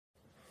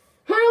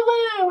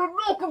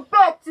Welcome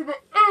back to the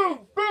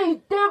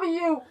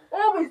ABW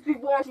Always Be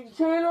Watching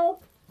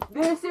channel.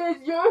 This is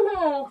your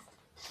host,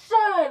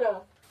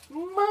 Shana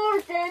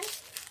Morgan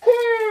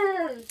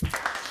here.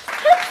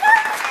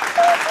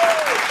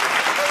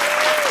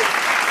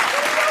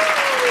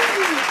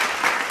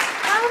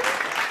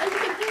 As you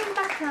can hear in the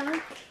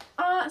background,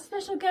 our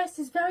special guest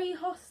is very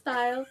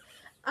hostile.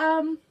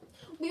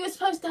 We were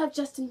supposed to have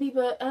Justin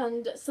Bieber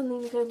and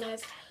Selena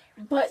Gomez,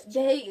 but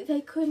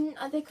they couldn't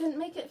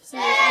make it for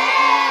some reason.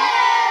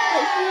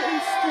 But here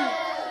instead,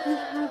 we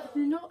have the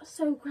not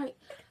so great,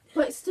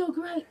 but still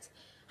great,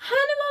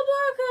 Hannibal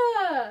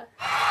barca.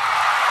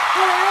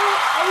 Hello,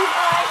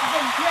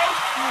 the great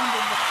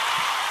Hannibal.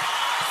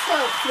 So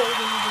today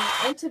we're going to do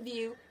an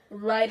interview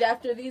right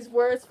after these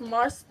words from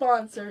our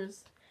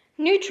sponsors.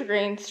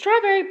 Nutri-Grain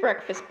strawberry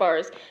breakfast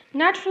bars,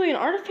 naturally and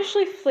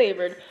artificially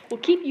flavored, will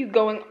keep you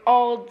going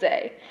all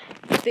day.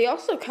 They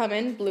also come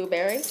in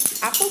blueberry,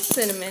 apple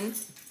cinnamon,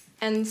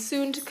 and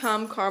soon to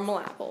come caramel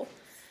apple.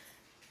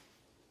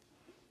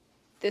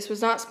 This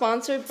was not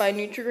sponsored by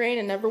Nutri-Grain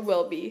and never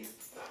will be.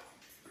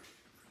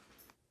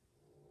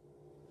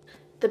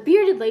 The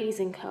Bearded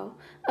Ladies & Co.,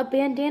 a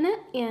bandana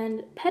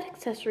and pet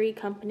accessory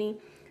company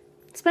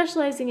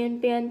specializing in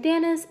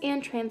bandanas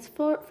and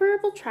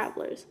transferable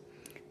travelers.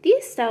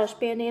 These stylish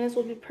bandanas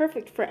will be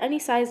perfect for any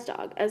size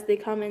dog, as they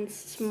come in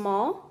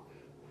small,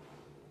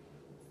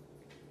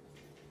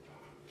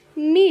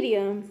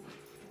 medium,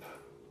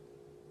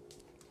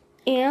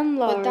 and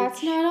large. But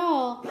that's not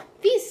all.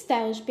 These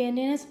stylish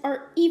bandanas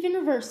are even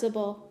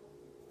reversible,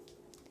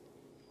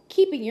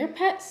 keeping your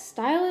pet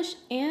stylish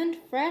and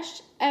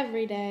fresh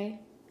every day,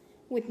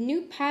 with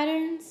new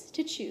patterns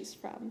to choose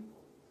from.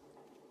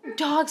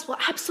 Dogs will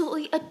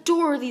absolutely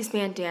adore these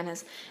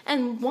bandanas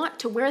and want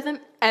to wear them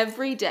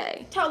every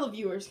day. Tell the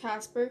viewers,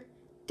 Casper,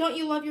 don't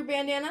you love your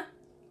bandana?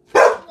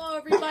 Hello,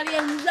 everybody,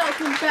 and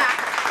welcome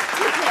back.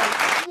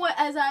 Today,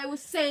 as I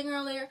was saying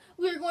earlier,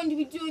 we're going to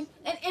be doing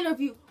an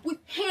interview with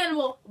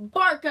Hannibal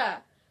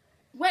barca.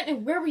 When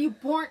and where were you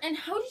born, and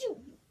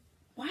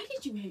why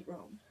did you hate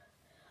Rome?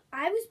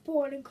 I was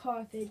born in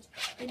Carthage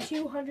in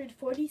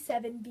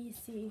 247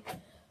 BC.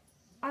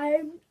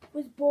 I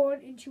was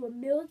born into a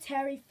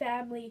military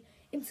family,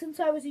 and since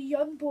I was a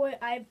young boy,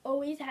 I've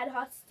always had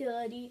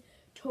hostility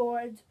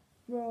towards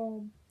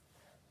Rome.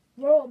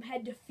 Rome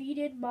had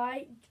defeated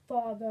my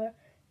father,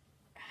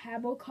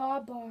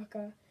 Hamilcar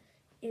Barca,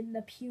 in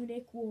the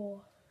Punic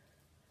War.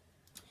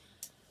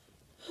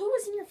 Who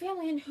was in your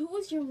family, and who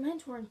was your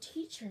mentor and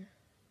teacher?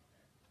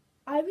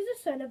 I was the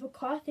son of a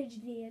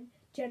Carthaginian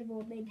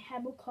general named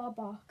Hamilcar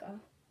Barca.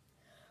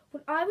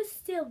 When I was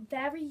still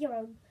very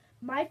young,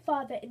 my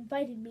father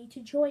invited me to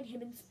join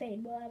him in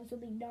Spain while I was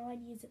only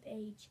 9 years of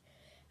age.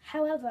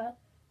 However,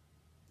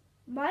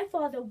 my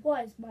father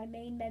was my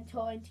main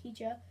mentor and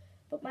teacher,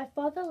 but my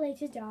father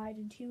later died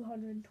in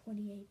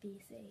 228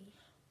 BC.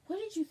 What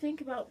did you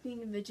think about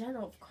being the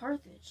general of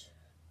Carthage?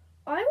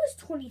 I was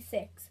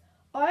 26.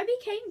 I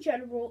became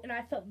general and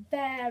I felt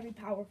very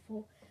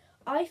powerful.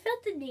 I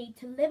felt the need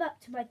to live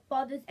up to my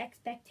father's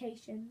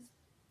expectations.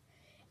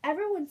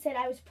 Everyone said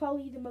I was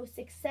probably the most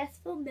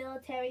successful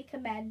military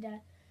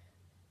commander.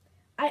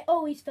 I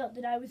always felt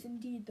that I was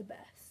indeed the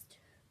best.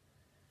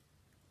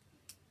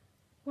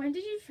 When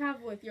did you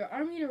travel with your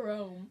army to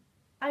Rome?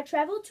 I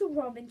traveled to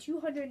Rome in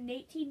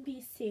 218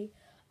 BC.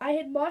 I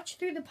had marched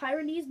through the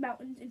Pyrenees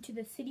Mountains into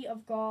the city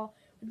of Gaul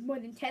with more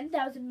than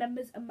 10,000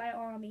 members of my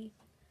army.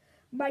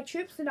 My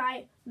troops and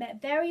I met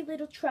very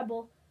little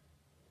trouble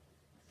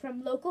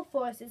from local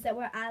forces that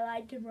were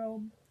allied to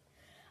Rome.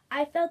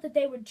 I felt that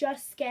they were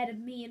just scared of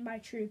me and my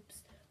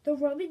troops. The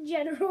Roman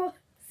general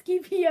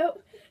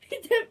Scipio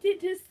attempted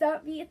to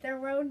stop me at the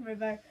Rhone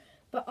River,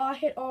 but I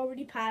had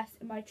already passed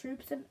and my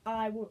troops and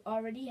I were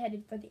already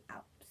headed for the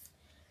Alps.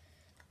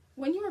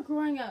 When you were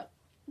growing up,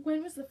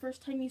 when was the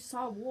first time you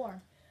saw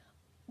war?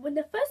 When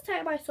the first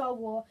time I saw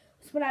war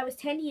was when I was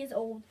 10 years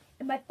old,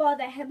 and my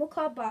father,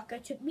 Hamilcar Barca,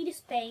 took me to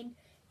Spain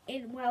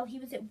while he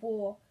was at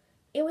war.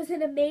 It was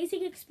an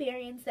amazing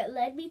experience that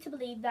led me to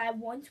believe that I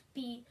want to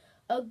be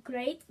a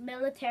great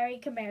military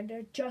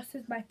commander just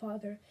as my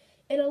father.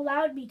 It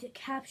allowed me to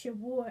capture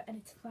war at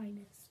its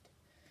finest.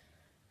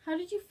 How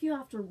did you feel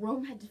after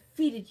Rome had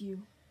defeated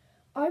you?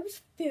 I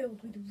was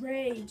filled with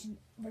rage and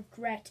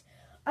regret.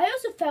 I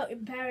also felt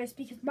embarrassed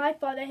because my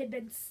father had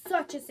been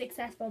such a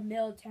successful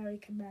military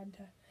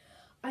commander.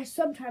 I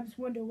sometimes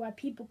wonder why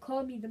people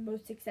call me the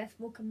most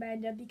successful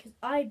commander, because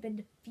I had been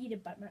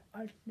defeated by my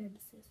arch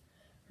nemesis,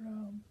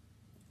 Rome.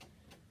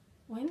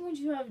 When would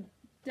you have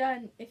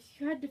done if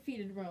you had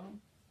defeated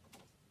Rome?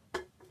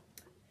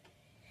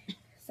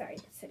 Sorry,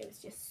 I said it was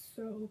just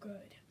so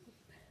good.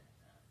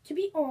 To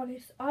be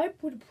honest, I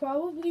would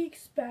probably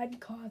expand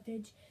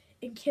Carthage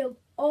and kill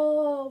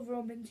all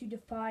Romans who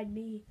defied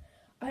me.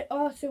 I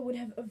also would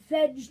have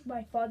avenged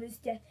my father's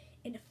death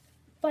in a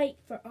fight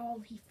for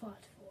all he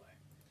fought for.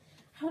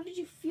 How did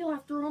you feel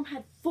after Rome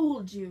had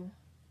fooled you?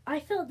 I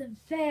felt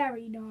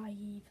very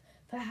naive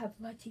for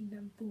letting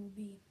them fool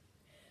me.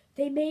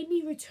 They made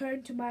me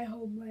return to my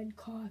homeland,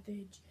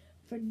 Carthage,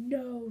 for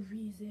no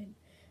reason.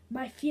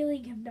 My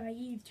feeling of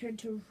naive turned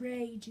to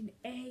rage and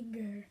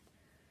anger.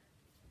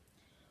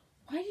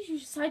 Why did you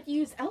decide to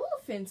use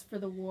elephants for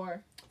the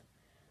war?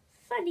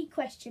 Funny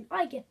question,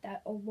 I get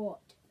that a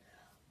lot.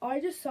 I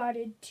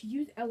decided to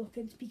use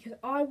elephants because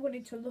I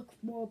wanted to look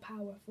more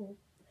powerful.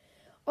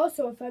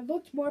 Also, if I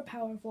looked more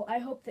powerful, I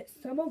hoped that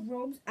some of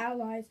Rome's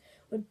allies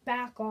would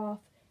back off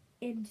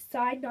and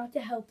decide not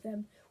to help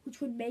them, which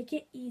would make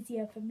it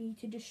easier for me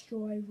to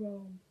destroy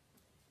Rome.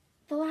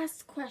 The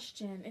last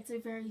question, it's a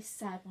very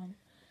sad one.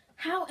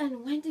 How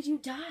and when did you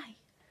die?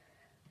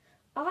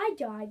 I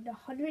died in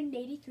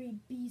 183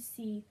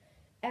 BC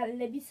at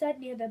Libya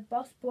near the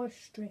Bosporus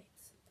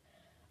Straits.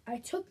 I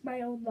took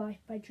my own life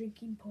by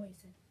drinking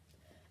poison.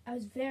 I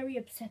was very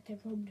upset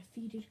that Rome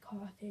defeated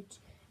Carthage,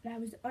 and I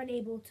was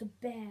unable to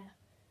bear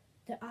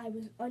that I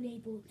was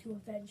unable to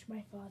avenge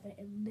my father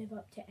and live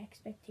up to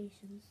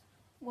expectations.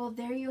 Well,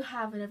 there you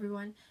have it,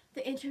 everyone.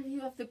 The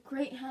interview of the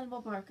great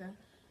Hannibal Barca.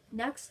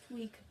 Next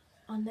week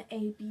on the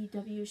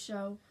ABW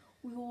show,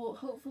 we will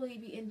hopefully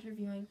be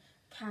interviewing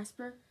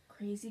Casper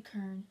Crazy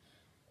Kern,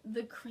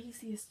 the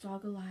craziest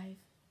dog alive.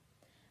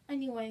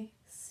 Anyway,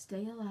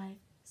 stay alive,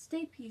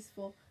 stay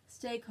peaceful,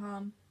 stay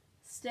calm,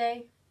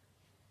 stay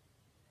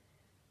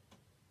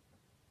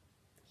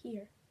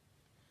Here.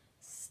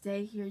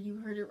 Stay here. You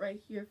heard it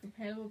right here from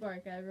Hannibal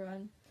Barca,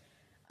 everyone.